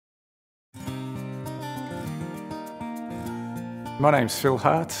My name's Phil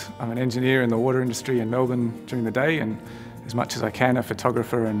Hart. I'm an engineer in the water industry in Melbourne during the day and, as much as I can, a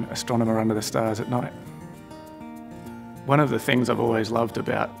photographer and astronomer under the stars at night. One of the things I've always loved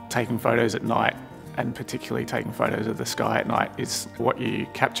about taking photos at night, and particularly taking photos of the sky at night, is what you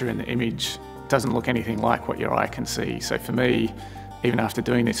capture in the image doesn't look anything like what your eye can see. So for me, even after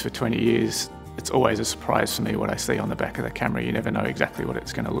doing this for 20 years, it's always a surprise for me what I see on the back of the camera. You never know exactly what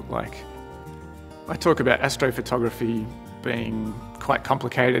it's going to look like. I talk about astrophotography being quite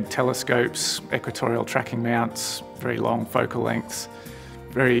complicated: telescopes, equatorial tracking mounts, very long focal lengths,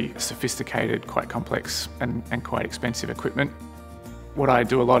 very sophisticated, quite complex and quite expensive equipment. What I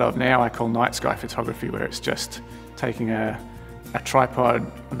do a lot of now I call night sky photography, where it's just taking a tripod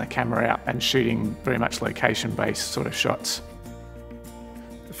and the camera out and shooting very much location-based sort of shots.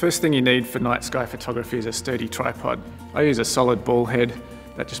 The first thing you need for night sky photography is a sturdy tripod. I use a solid ball head.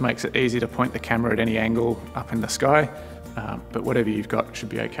 That just makes it easy to point the camera at any angle up in the sky, but whatever you've got should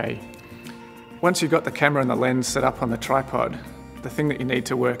be okay. Once you've got the camera and the lens set up on the tripod, the thing that you need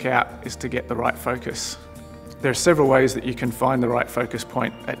to work out is to get the right focus. There are several ways that you can find the right focus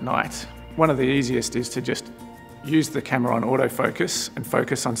point at night. One of the easiest is to just use the camera on autofocus and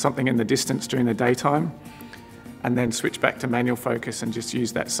focus on something in the distance during the daytime, and then switch back to manual focus and just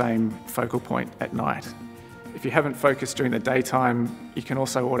use that same focal point at night. If you haven't focused during the daytime, you can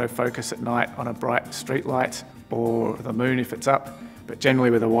also autofocus at night on a bright street light or the moon if it's up, but generally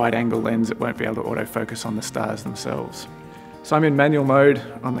with a wide angle lens it won't be able to autofocus on the stars themselves. So I'm in manual mode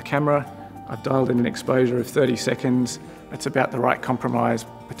on the camera. I've dialed in an exposure of 30 seconds. It's about the right compromise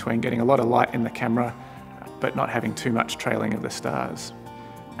between getting a lot of light in the camera but not having too much trailing of the stars.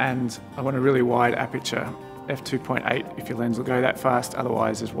 And I want a really wide aperture, f2.8 if your lens will go that fast,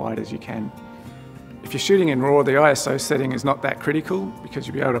 otherwise as wide as you can. If you're shooting in RAW, the ISO setting is not that critical because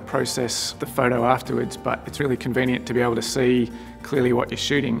you'll be able to process the photo afterwards, but it's really convenient to be able to see clearly what you're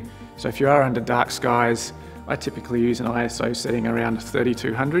shooting. So if you are under dark skies, I typically use an ISO setting around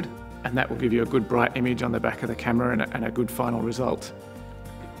 3200, and that will give you a good bright image on the back of the camera and a good final result.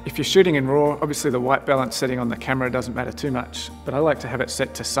 If you're shooting in RAW, obviously the white balance setting on the camera doesn't matter too much, but I like to have it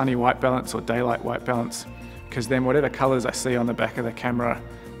set to sunny white balance or daylight white balance, because then whatever colours I see on the back of the camera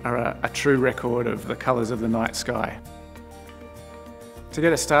are a true record of the colours of the night sky. To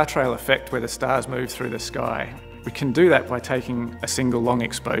get a star trail effect where the stars move through the sky, we can do that by taking a single long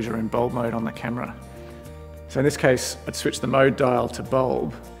exposure in bulb mode on the camera. So in this case, I'd switch the mode dial to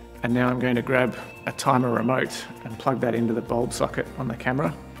bulb, and now I'm going to grab a timer remote and plug that into the bulb socket on the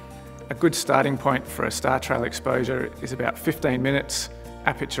camera. A good starting point for a star trail exposure is about 15 minutes,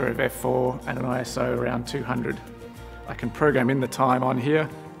 aperture of f4 and an ISO around 200. I can program in the time on here,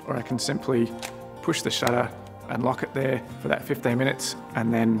 or I can simply push the shutter and lock it there for that 15 minutes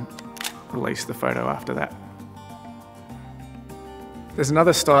and then release the photo after that. There's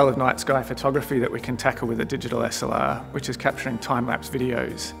another style of night sky photography that we can tackle with a digital SLR, which is capturing time-lapse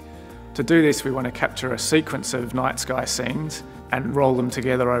videos. To do this, we want to capture a sequence of night sky scenes and roll them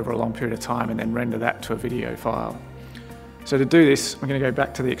together over a long period of time and then render that to a video file. So to do this, I'm going to go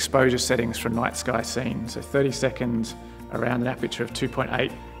back to the exposure settings for a night sky scene. So 30 seconds around an aperture of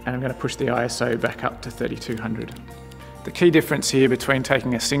 2.8, and I'm going to push the ISO back up to 3200. The key difference here between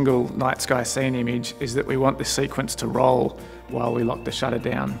taking a single night sky scene image is that we want this sequence to roll while we lock the shutter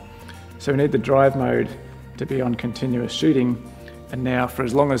down. So we need the drive mode to be on continuous shooting, and now for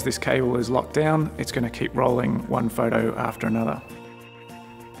as long as this cable is locked down, it's going to keep rolling one photo after another.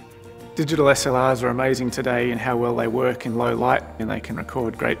 Digital SLRs are amazing today in how well they work in low light, and they can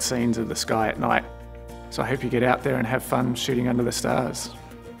record great scenes of the sky at night. So I hope you get out there and have fun shooting under the stars.